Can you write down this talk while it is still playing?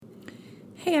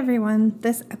Hey everyone,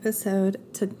 this episode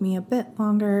took me a bit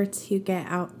longer to get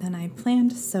out than I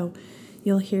planned, so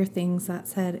you'll hear things that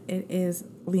said it is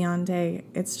Leon Day.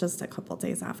 It's just a couple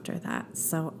days after that,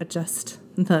 so adjust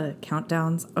the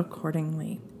countdowns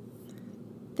accordingly.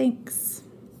 Thanks.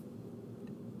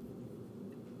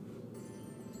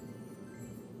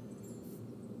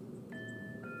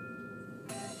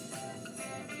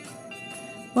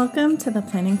 Welcome to the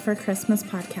Planning for Christmas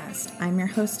podcast. I'm your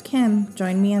host, Kim.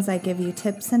 Join me as I give you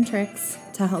tips and tricks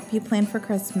to help you plan for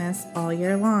Christmas all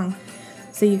year long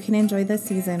so you can enjoy the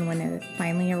season when it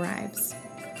finally arrives.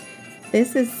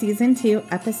 This is Season 2,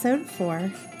 Episode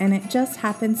 4, and it just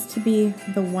happens to be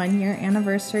the 1-year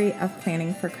anniversary of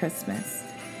planning for Christmas.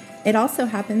 It also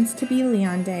happens to be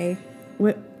Leon Day,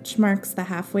 which marks the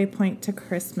halfway point to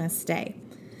Christmas Day.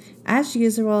 As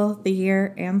usual, the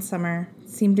year and summer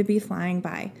seem to be flying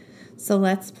by, so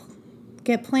let's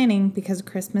get planning because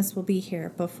Christmas will be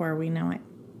here before we know it.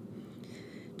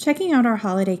 Checking out our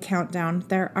holiday countdown,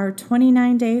 there are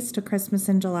 29 days to Christmas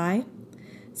in July,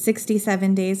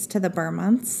 67 days to the Burr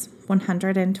months,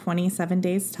 127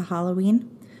 days to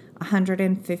Halloween,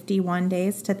 151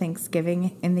 days to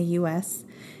Thanksgiving in the U.S.,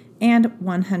 and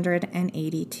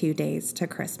 182 days to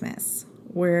Christmas.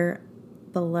 We're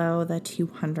below the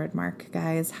 200 mark,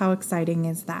 guys. How exciting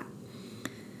is that?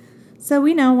 So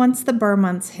we know once the Burr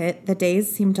months hit, the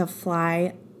days seem to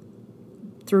fly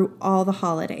through all the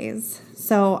holidays.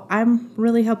 So I'm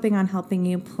really hoping on helping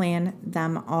you plan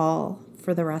them all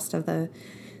for the rest of the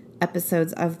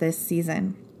episodes of this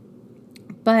season.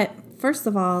 But first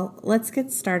of all, let's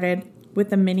get started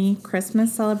with a mini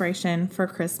Christmas celebration for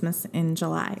Christmas in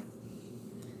July.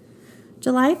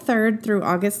 July 3rd through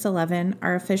August 11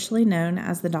 are officially known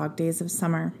as the dog days of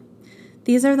summer.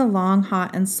 These are the long,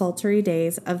 hot, and sultry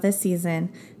days of the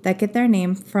season that get their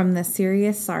name from the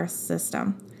Sirius star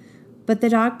system. But the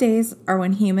dog days are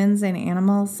when humans and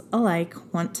animals alike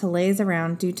want to laze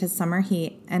around due to summer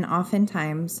heat and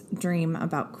oftentimes dream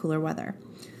about cooler weather.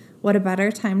 What a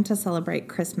better time to celebrate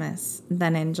Christmas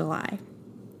than in July.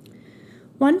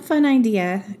 One fun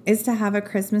idea is to have a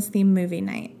Christmas-themed movie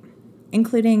night,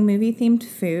 including movie-themed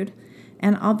food,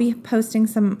 and I'll be posting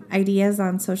some ideas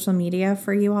on social media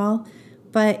for you all,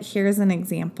 but here's an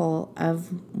example of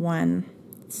one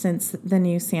since the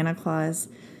new Santa Claus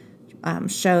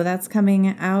show that's coming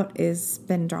out is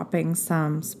been dropping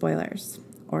some spoilers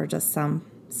or just some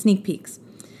sneak peeks.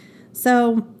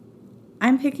 So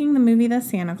I'm picking the movie The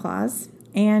Santa Claus,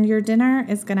 and your dinner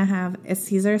is going to have a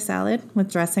Caesar salad with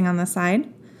dressing on the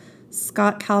side,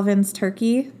 Scott Calvin's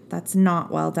turkey that's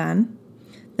not well done,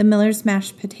 the Miller's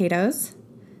mashed potatoes,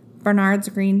 Bernard's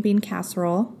green bean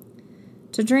casserole.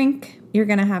 To drink, you're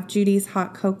going to have Judy's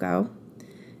hot cocoa.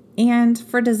 And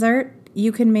for dessert,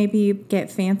 you can maybe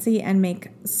get fancy and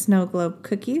make snow globe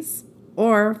cookies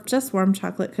or just warm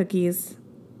chocolate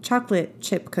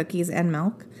chip cookies and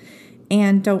milk.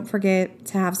 And don't forget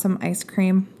to have some ice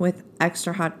cream with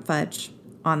extra hot fudge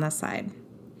on the side.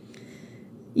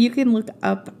 You can look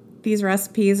up these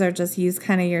recipes or just use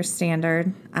kind of your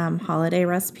standard holiday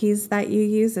recipes that you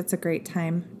use. It's a great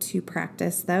time to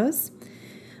practice those.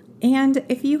 And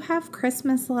if you have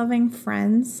Christmas-loving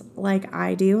friends like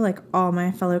I do, like all my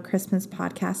fellow Christmas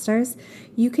podcasters,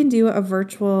 you can do a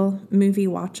virtual movie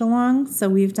watch-along. So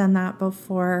we've done that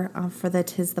before for the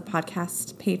 'Tis the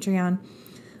Podcast Patreon.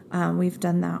 We've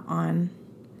done that on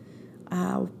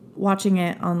watching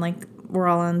it on we're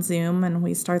all on Zoom and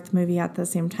we start the movie at the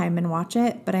same time and watch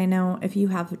it. But I know if you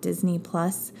have Disney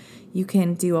Plus, you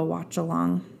can do a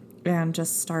watch-along and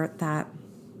just start that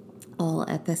all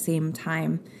at the same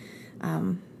time.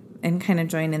 And kind of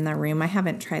join in the room. I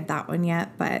haven't tried that one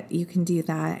yet, but you can do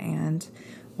that and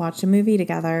watch a movie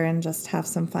together and just have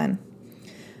some fun.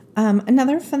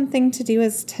 Another fun thing to do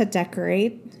is to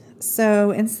decorate.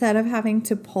 So instead of having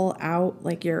to pull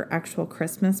out your actual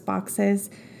Christmas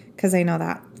boxes, because I know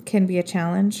that can be a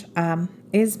challenge,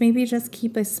 is maybe just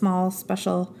keep a small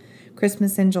special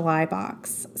Christmas in July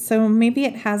box. So maybe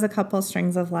it has a couple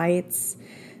strings of lights,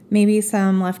 maybe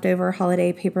some leftover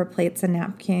holiday paper plates and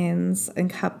napkins and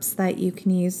cups that you can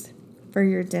use for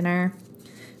your dinner.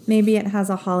 Maybe it has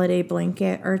a holiday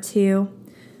blanket or two.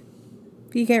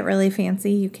 If you get really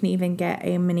fancy, you can even get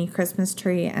a mini Christmas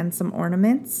tree and some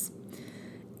ornaments.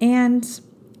 And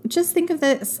just think of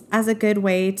this as a good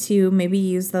way to maybe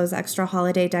use those extra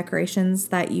holiday decorations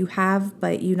that you have,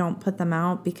 but you don't put them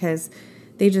out because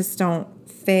they just don't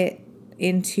fit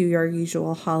into your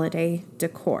usual holiday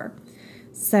decor.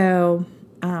 So,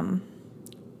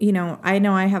 I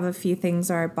know I have a few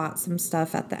things or I bought some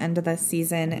stuff at the end of the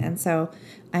season, and so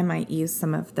I might use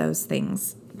some of those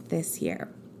things this year.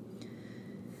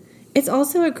 It's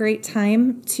also a great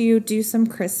time to do some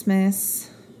Christmas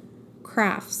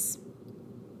crafts.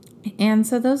 And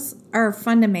so those are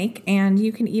fun to make, and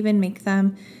you can even make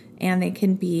them, and they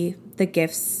can be the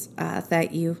gifts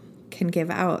that you can give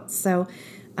out. So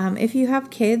if you have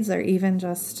kids, or even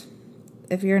just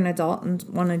if you're an adult and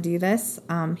want to do this,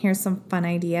 here's some fun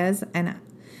ideas. And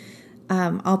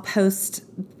I'll post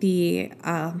the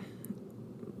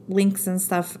links and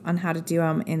stuff on how to do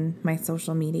them in my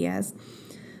social medias.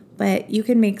 But you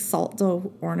can make salt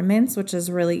dough ornaments, which is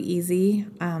really easy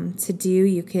to do.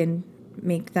 You can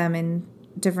make them in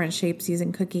different shapes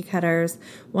using cookie cutters.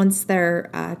 Once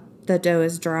the dough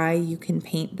is dry, you can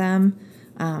paint them.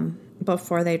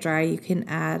 Before they dry, you can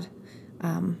add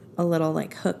a little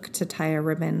like hook to tie a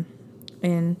ribbon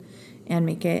in and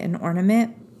make it an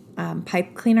ornament.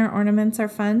 Pipe cleaner ornaments are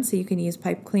fun, so you can use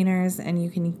pipe cleaners and you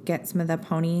can get some of the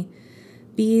pony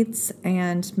beads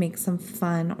and make some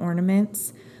fun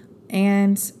ornaments.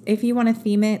 And if you want to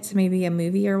theme it to maybe a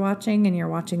movie you're watching and you're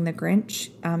watching The Grinch,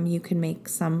 you can make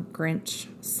some Grinch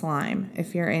slime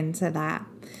if you're into that.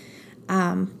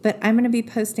 But I'm going to be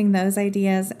posting those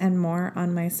ideas and more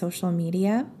on my social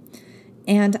media.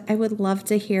 And I would love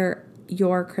to hear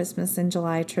your Christmas in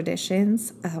July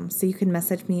traditions. So you can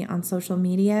message me on social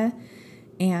media.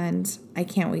 And I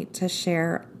can't wait to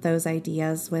share those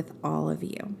ideas with all of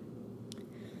you.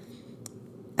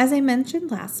 As I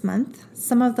mentioned last month,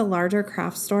 some of the larger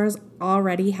craft stores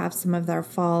already have some of their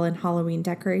fall and Halloween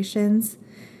decorations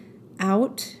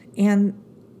out,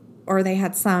 or they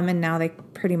had some and now they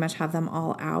pretty much have them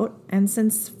all out. And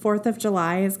since 4th of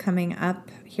July is coming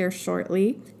up here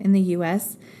shortly in the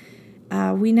US,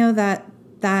 we know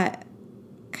that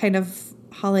kind of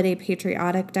holiday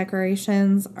patriotic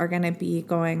decorations are going to be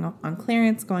going on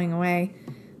clearance, going away.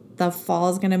 The fall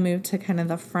is going to move to kind of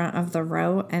the front of the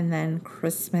row, and then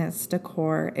Christmas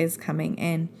decor is coming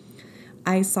in.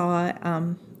 I saw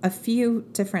a few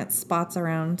different spots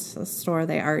around the store.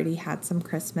 They already had some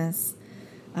Christmas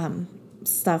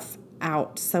stuff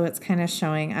out, so it's kind of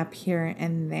showing up here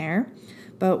and there.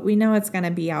 But we know it's going to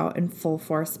be out in full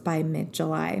force by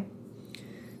mid-July.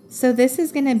 So this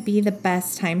is going to be the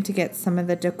best time to get some of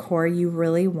the decor you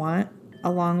really want,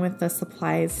 along with the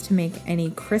supplies to make any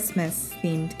Christmas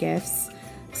themed gifts.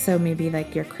 So maybe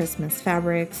like your Christmas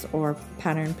fabrics or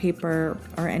pattern paper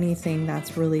or anything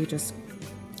that's really just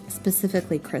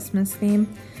specifically Christmas themed.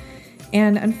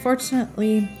 And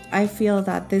unfortunately, I feel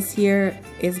that this year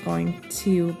is going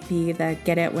to be the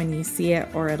get it when you see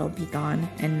it, or it'll be gone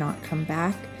and not come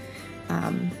back.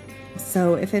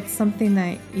 So if it's something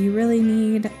that you really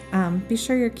need, be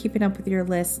sure you're keeping up with your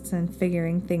lists and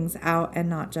figuring things out and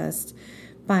not just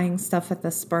buying stuff at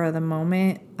the spur of the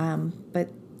moment. But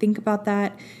think about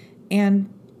that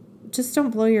and just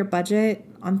don't blow your budget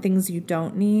on things you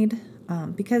don't need,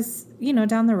 because,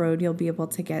 down the road you'll be able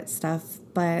to get stuff,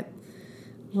 but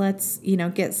let's,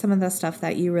 get some of the stuff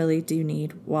that you really do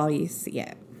need while you see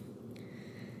it.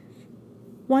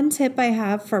 One tip I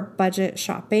have for budget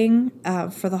shopping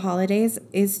for the holidays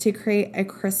is to create a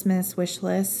Christmas wish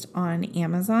list on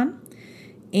Amazon.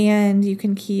 And you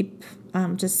can keep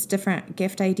just different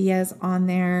gift ideas on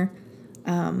there.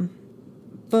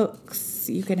 Books,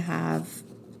 you can have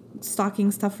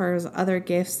stocking stuffers, other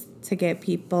gifts to get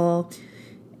people,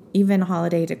 even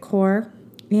holiday decor.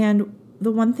 And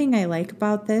the one thing I like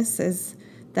about this is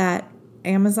that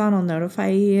Amazon will notify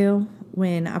you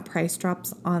when a price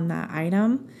drops on that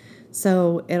item.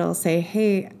 So it'll say,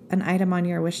 hey, an item on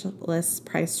your wish list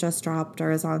price just dropped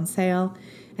or is on sale.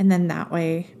 And then that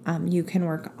way you can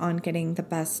work on getting the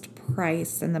best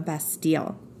price and the best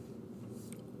deal.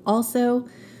 Also,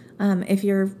 if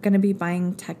you're going to be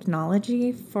buying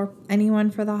technology for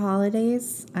anyone for the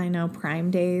holidays, I know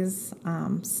Prime Days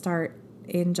start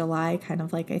in July, kind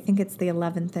of like I think it's the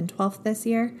 11th and 12th this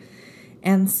year.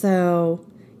 And so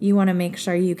you want to make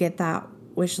sure you get that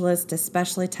wish list,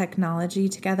 especially technology,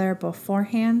 together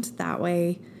beforehand. That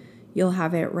way you'll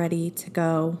have it ready to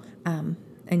go,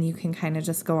 and you can kind of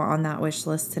just go on that wish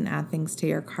list and add things to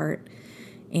your cart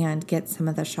and get some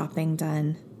of the shopping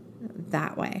done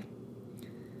that way.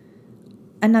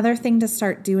 Another thing to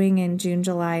start doing in June,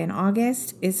 July, and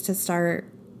August is to start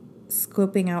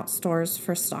scoping out stores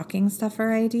for stocking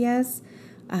stuffer ideas.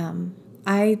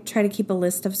 I try to keep a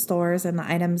list of stores and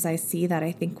the items I see that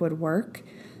I think would work.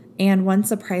 And one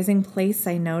surprising place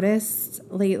I noticed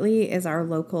lately is our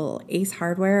local Ace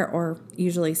Hardware, or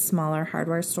usually smaller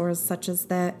hardware stores such as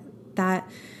that.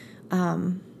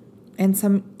 And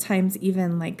sometimes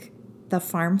even like the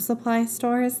farm supply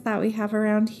stores that we have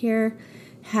around here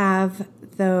have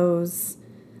those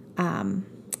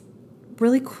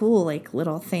really cool like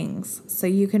little things. So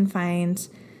you can find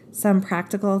some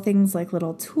practical things like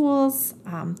little tools.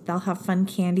 They'll have fun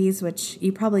candies, which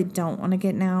you probably don't want to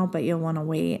get now, but you'll want to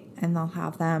wait, and they'll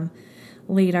have them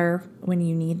later when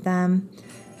you need them.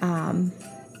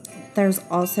 There's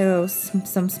also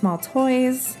some small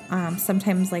toys,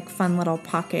 sometimes like fun little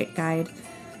pocket guide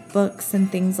books and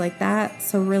things like that.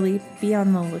 So really be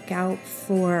on the lookout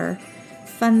for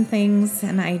fun things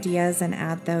and ideas and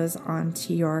add those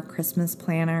onto your Christmas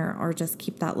planner, or just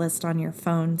keep that list on your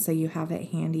phone so you have it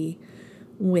handy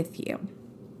with you.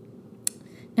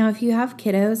 Now, if you have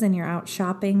kiddos and you're out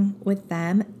shopping with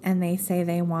them and they say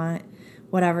they want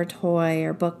whatever toy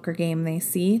or book or game they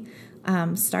see,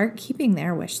 start keeping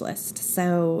their wish list.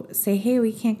 So say, hey,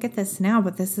 we can't get this now,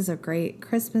 but this is a great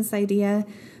Christmas idea.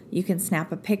 You can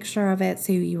snap a picture of it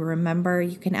so you remember.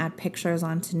 You can add pictures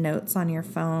onto notes on your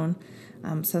phone.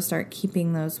 So start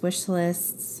keeping those wish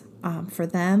lists for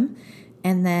them.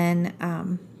 And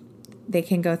then they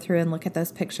can go through and look at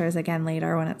those pictures again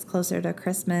later when it's closer to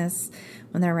Christmas,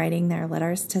 when they're writing their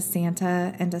letters to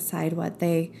Santa, and decide what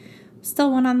they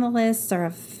still want on the list, or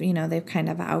if, they've kind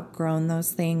of outgrown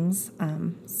those things.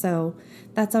 So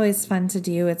that's always fun to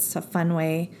do. It's a fun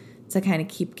way to kind of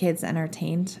keep kids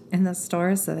entertained in the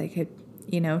store, so they could,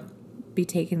 be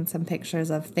taking some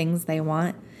pictures of things they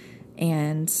want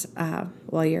and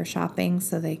while you're shopping,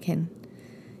 so they can,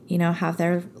 have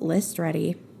their list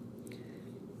ready.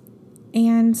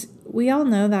 And we all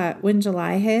know that when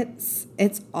July hits,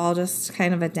 it's all just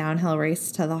kind of a downhill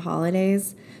race to the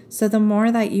holidays. So the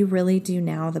more that you really do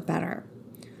now, the better.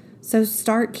 So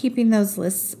start keeping those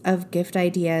lists of gift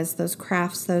ideas, those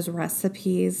crafts, those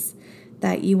recipes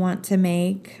that you want to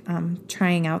make,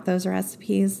 trying out those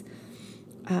recipes.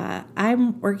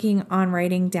 I'm working on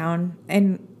writing down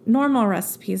and normal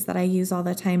recipes that I use all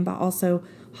the time, but also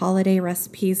holiday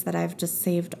recipes that I've just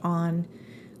saved on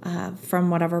from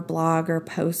whatever blog or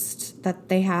post that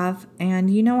they have.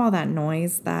 And all that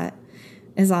noise that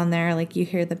is on there, like you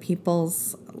hear the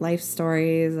people's life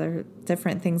stories or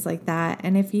different things like that.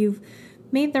 And if you've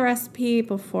made the recipe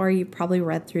before, you probably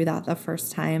read through that the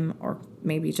first time, or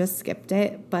maybe just skipped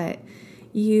it, but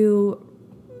you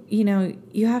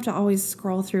have to always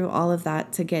scroll through all of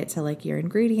that to get to like your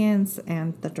ingredients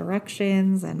and the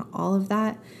directions and all of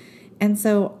that. And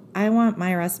so I want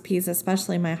my recipes,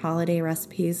 especially my holiday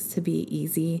recipes, to be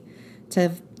easy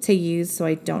to use, so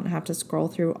I don't have to scroll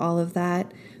through all of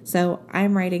that. So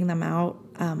I'm writing them out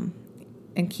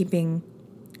and keeping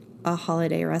a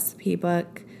holiday recipe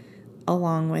book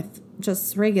along with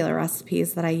just regular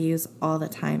recipes that I use all the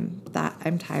time, that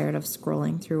I'm tired of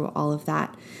scrolling through all of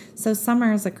that. So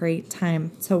summer is a great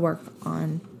time to work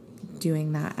on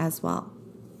doing that as well.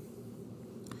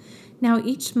 Now,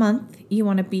 each month you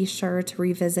want to be sure to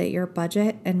revisit your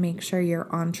budget and make sure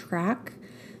you're on track.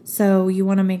 So you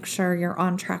want to make sure you're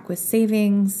on track with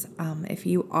savings. If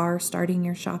you are starting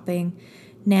your shopping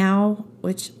now,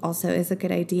 which also is a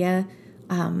good idea,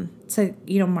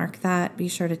 to mark that, be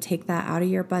sure to take that out of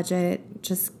your budget.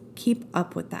 Just keep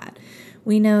up with that.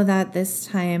 We know that this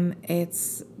time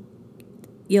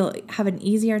you'll have an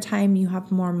easier time. You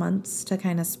have more months to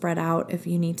kind of spread out. If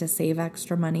you need to save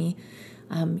extra money,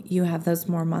 you have those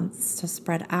more months to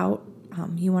spread out.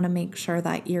 You want to make sure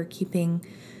that you're keeping,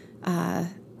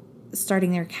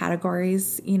 starting your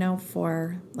categories,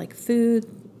 for like food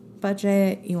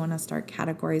budget. You want to start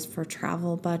categories for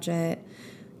travel budget,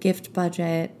 gift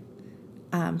budget,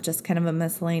 just kind of a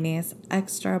miscellaneous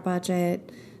extra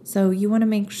budget. So you want to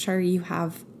make sure you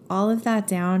have all of that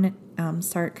down,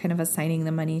 start kind of assigning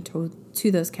the money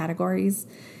to those categories.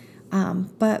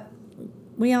 But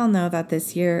we all know that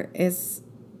this year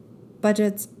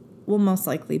budgets will most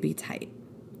likely be tight.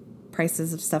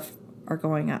 Prices of stuff are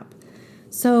going up.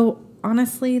 So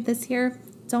honestly, this year,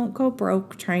 don't go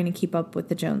broke trying to keep up with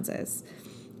the Joneses.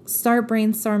 Start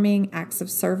brainstorming acts of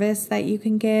service that you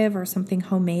can give, or something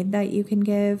homemade that you can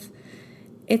give.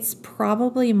 It's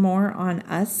probably more on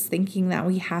us thinking that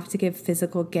we have to give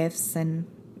physical gifts and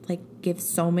give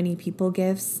so many people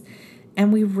gifts,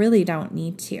 and we really don't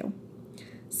need to.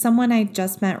 Someone I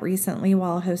just met recently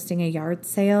while hosting a yard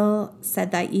sale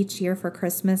said that each year for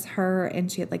Christmas, her and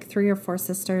she had 3 or 4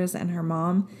 sisters and her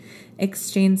mom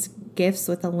exchanged gifts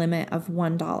with a limit of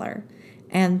 $1.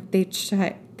 And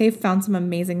they've found some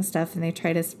amazing stuff, and they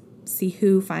try to see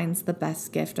who finds the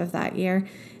best gift of that year,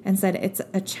 and said it's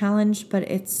a challenge, but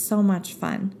it's so much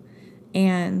fun.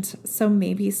 And so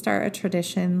maybe start a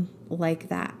tradition like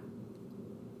that.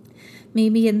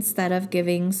 Maybe instead of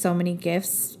giving so many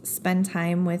gifts, spend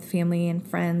time with family and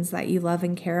friends that you love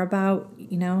and care about,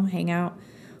 hang out,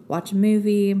 watch a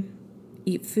movie,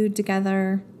 eat food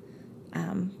together,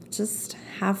 just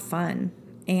have fun.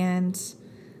 And,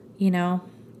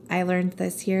 I learned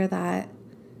this year that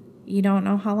you don't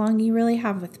know how long you really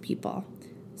have with people.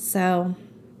 So,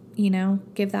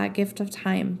 give that gift of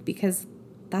time, because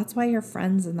that's why you're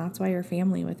friends and that's why you're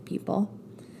family with people.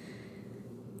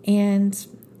 And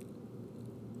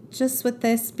just with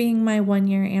this being my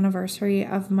 1-year anniversary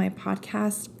of my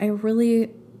podcast, I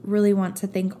really, really want to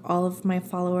thank all of my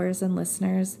followers and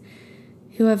listeners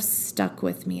who have stuck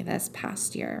with me this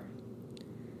past year.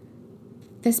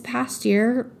 This past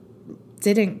year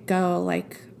didn't go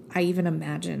like I even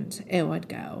imagined it would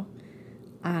go.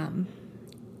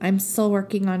 I'm still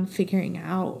working on figuring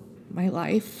out my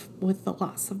life with the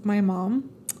loss of my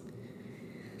mom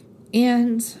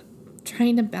and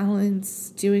trying to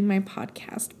balance doing my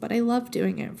podcast, but I love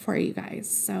doing it for you guys.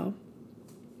 So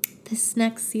this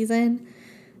next season,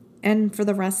 and for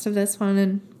the rest of this one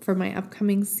and for my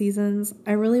upcoming seasons,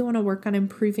 I really want to work on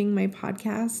improving my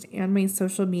podcast and my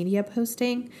social media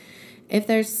posting. If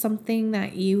there's something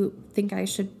that you think I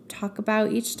should talk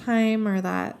about each time or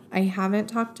that I haven't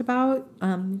talked about,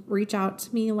 reach out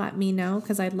to me, let me know,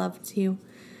 because I'd love to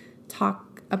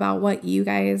talk about what you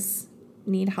guys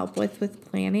need help with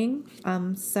planning.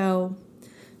 So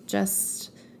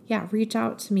just, reach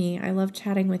out to me. I love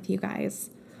chatting with you guys.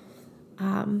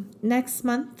 Next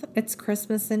month, it's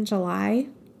Christmas in July.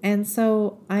 And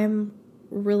so I'm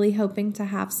really hoping to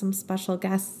have some special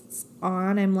guests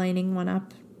on. I'm lining one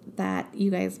up that you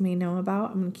guys may know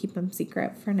about. I'm going to keep them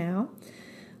secret for now.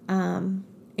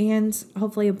 And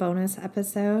hopefully a bonus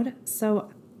episode.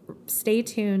 So stay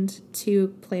tuned to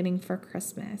Planning for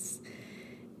Christmas.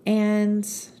 And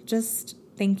just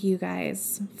thank you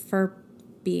guys for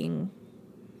being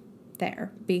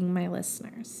there, being my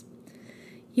listeners.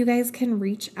 You guys can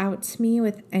reach out to me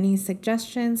with any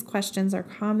suggestions, questions, or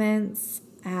comments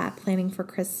at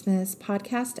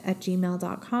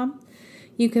planningforchristmaspodcast@gmail.com.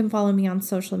 You can follow me on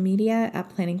social media at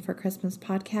Planning for Christmas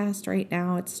Podcast. Right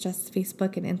now, it's just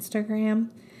Facebook and Instagram.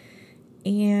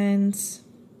 And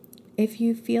if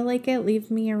you feel like it,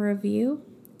 leave me a review.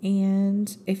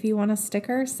 And if you want a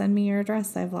sticker, send me your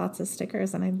address. I have lots of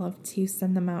stickers and I'd love to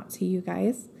send them out to you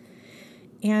guys.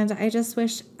 And I just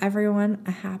wish everyone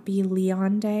a happy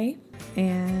Leon Day.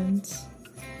 And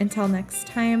until next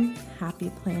time, happy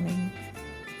planning.